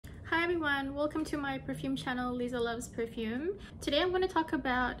everyone, welcome to my perfume channel, Lisa Loves Perfume. Today I'm going to talk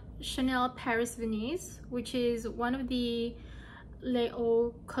about Chanel Paris Venise, which is one of the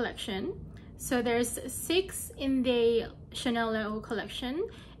Eaux collection. So there's 6 in the Chanel Eaux collection,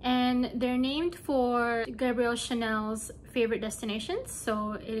 and they're named for Gabrielle Chanel's favorite destinations.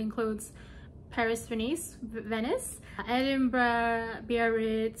 So it includes Paris, Venice, Edinburgh,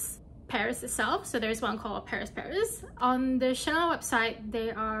 Biarritz, Paris itself. So there's one called Paris. On the Chanel website,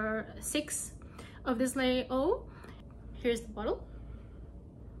 there are 6 of this Eaux. Here's the bottle.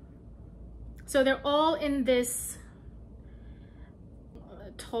 So they're all in this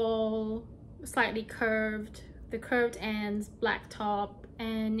tall, slightly curved, the curved ends, black top,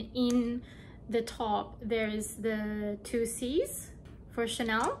 and in the top there's the 2 C's for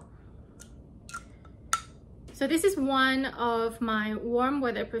Chanel. So this is one of my warm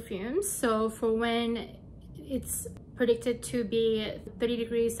weather perfumes. So for when it's predicted to be 30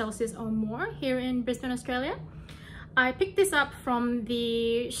 degrees Celsius or more here in Brisbane, Australia. I picked this up from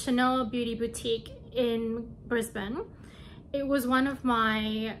the Chanel Beauty Boutique in Brisbane. It was one of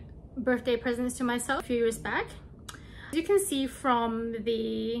my birthday presents to myself a few years back. As you can see from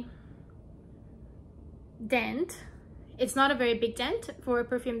the dent, it's not a very big dent for a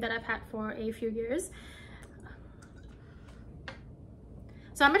perfume that I've had for a few years.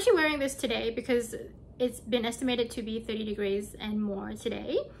 So I'm actually wearing this today because it's been estimated to be 30 degrees and more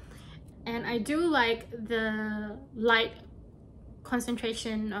today. And I do like the light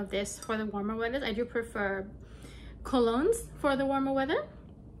concentration of this for the warmer weather. I do prefer colognes for the warmer weather.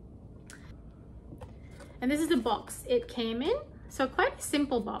 And this is the box it came in. So quite a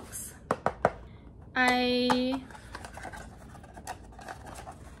simple box. I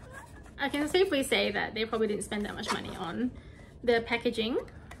can safely say that they probably didn't spend that much money on the packaging.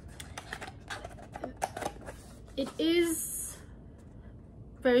 It is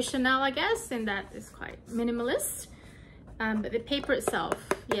very Chanel, I guess, in that it's quite minimalist. But the paper itself,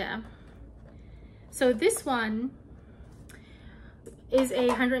 yeah. So this one is a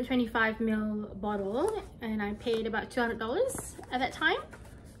 125 ml bottle, and I paid about $200 at that time.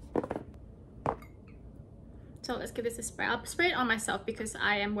 So let's give this a spray. I'll spray it on myself because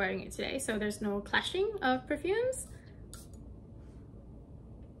I am wearing it today, so there's no clashing of perfumes.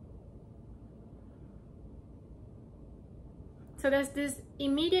 So there's this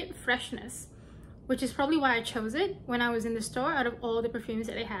immediate freshness, which is probably why I chose it when I was in the store out of all the perfumes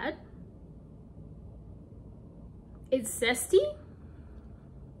that they had. It's zesty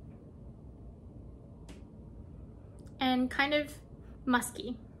and kind of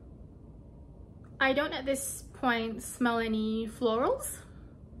musky. I don't at this point smell any florals.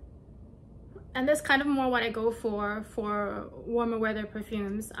 And that's kind of more what I go for warmer weather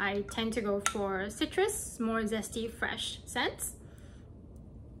perfumes. I tend to go for citrus, more zesty, fresh scents.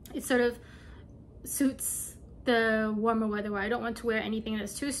 It sort of suits the warmer weather where I don't want to wear anything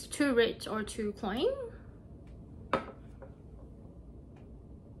that's too rich or too cloying.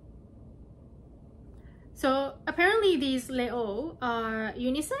 So apparently these Eaux are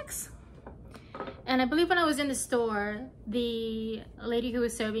unisex. And I believe when I was in the store, the lady who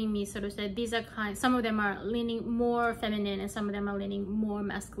was serving me sort of said these are some of them are leaning more feminine and some of them are leaning more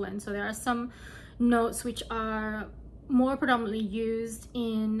masculine. So there are some notes which are more predominantly used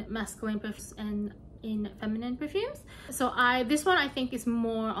in masculine perfumes and in feminine perfumes. So this one I think is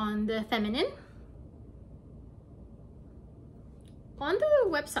more on the feminine. On the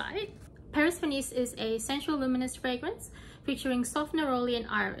website, Paris Venise is a sensual luminous fragrance featuring soft neroli and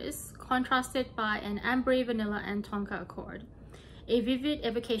iris, contrasted by an ambery, vanilla, and tonka accord. A vivid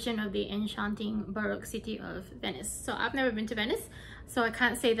evocation of the enchanting Baroque city of Venice. So I've never been to Venice, so I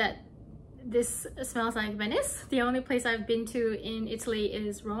can't say that this smells like Venice. The only place I've been to in Italy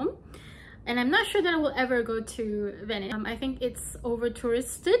is Rome. And I'm not sure that I will ever go to Venice. I think it's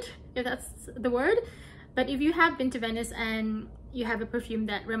over-touristed, if that's the word. But if you have been to Venice and you have a perfume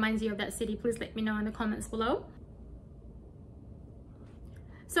that reminds you of that city, please let me know in the comments below.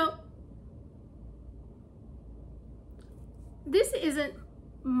 So this isn't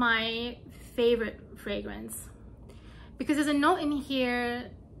my favorite fragrance because there's a note in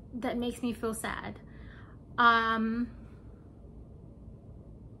here that makes me feel sad. I'm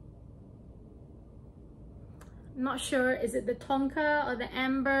not sure, is it the tonka or the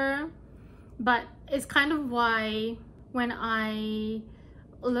amber? But it's kind of why when I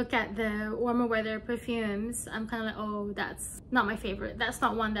look at the warmer weather perfumes, I'm kind of like, oh, that's not my favorite. That's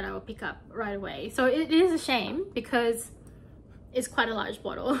not one that I will pick up right away. So it is a shame because it's quite a large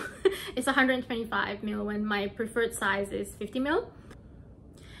bottle. It's 125 ml when my preferred size is 50 ml.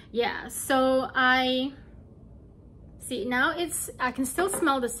 Yeah, so I See, now I can still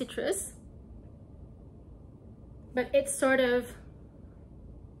smell the citrus, but it's sort of,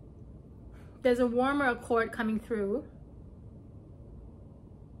 there's a warmer accord coming through.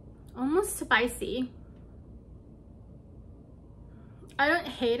 Almost spicy. I don't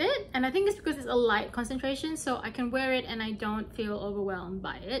hate it, and I think it's because it's a light concentration, so I can wear it and I don't feel overwhelmed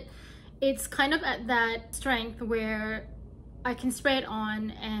by it. It's kind of at that strength where I can spray it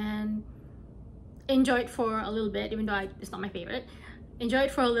on and enjoy it for a little bit, even though it's not my favorite. Enjoy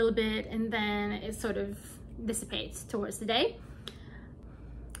it for a little bit and then it sort of dissipates towards the day.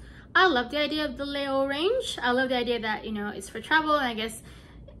 I love the idea of the VLLO range. I love the idea that, you know, it's for travel, and I guess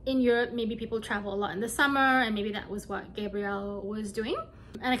in Europe, maybe people travel a lot in the summer, and maybe that was what Gabrielle was doing.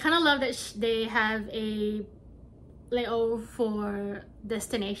 And I kind of love that they have a VLLO for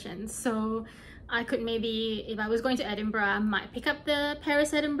destinations. So I could maybe, if I was going to Edinburgh, I might pick up the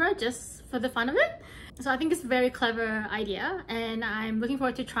Paris-Edinburgh just for the fun of it. So I think it's a very clever idea, and I'm looking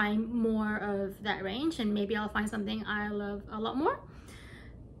forward to trying more of that range, and maybe I'll find something I love a lot more.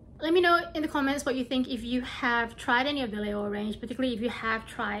 Let me know in the comments what you think if you have tried any of the VLLO range, particularly if you have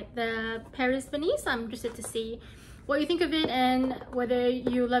tried the Paris Venise. I'm interested to see what you think of it and whether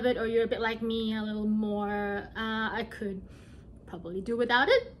you love it or you're a bit like me, a little more, I could probably do without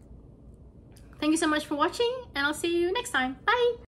it. Thank you so much for watching, and I'll see you next time. Bye!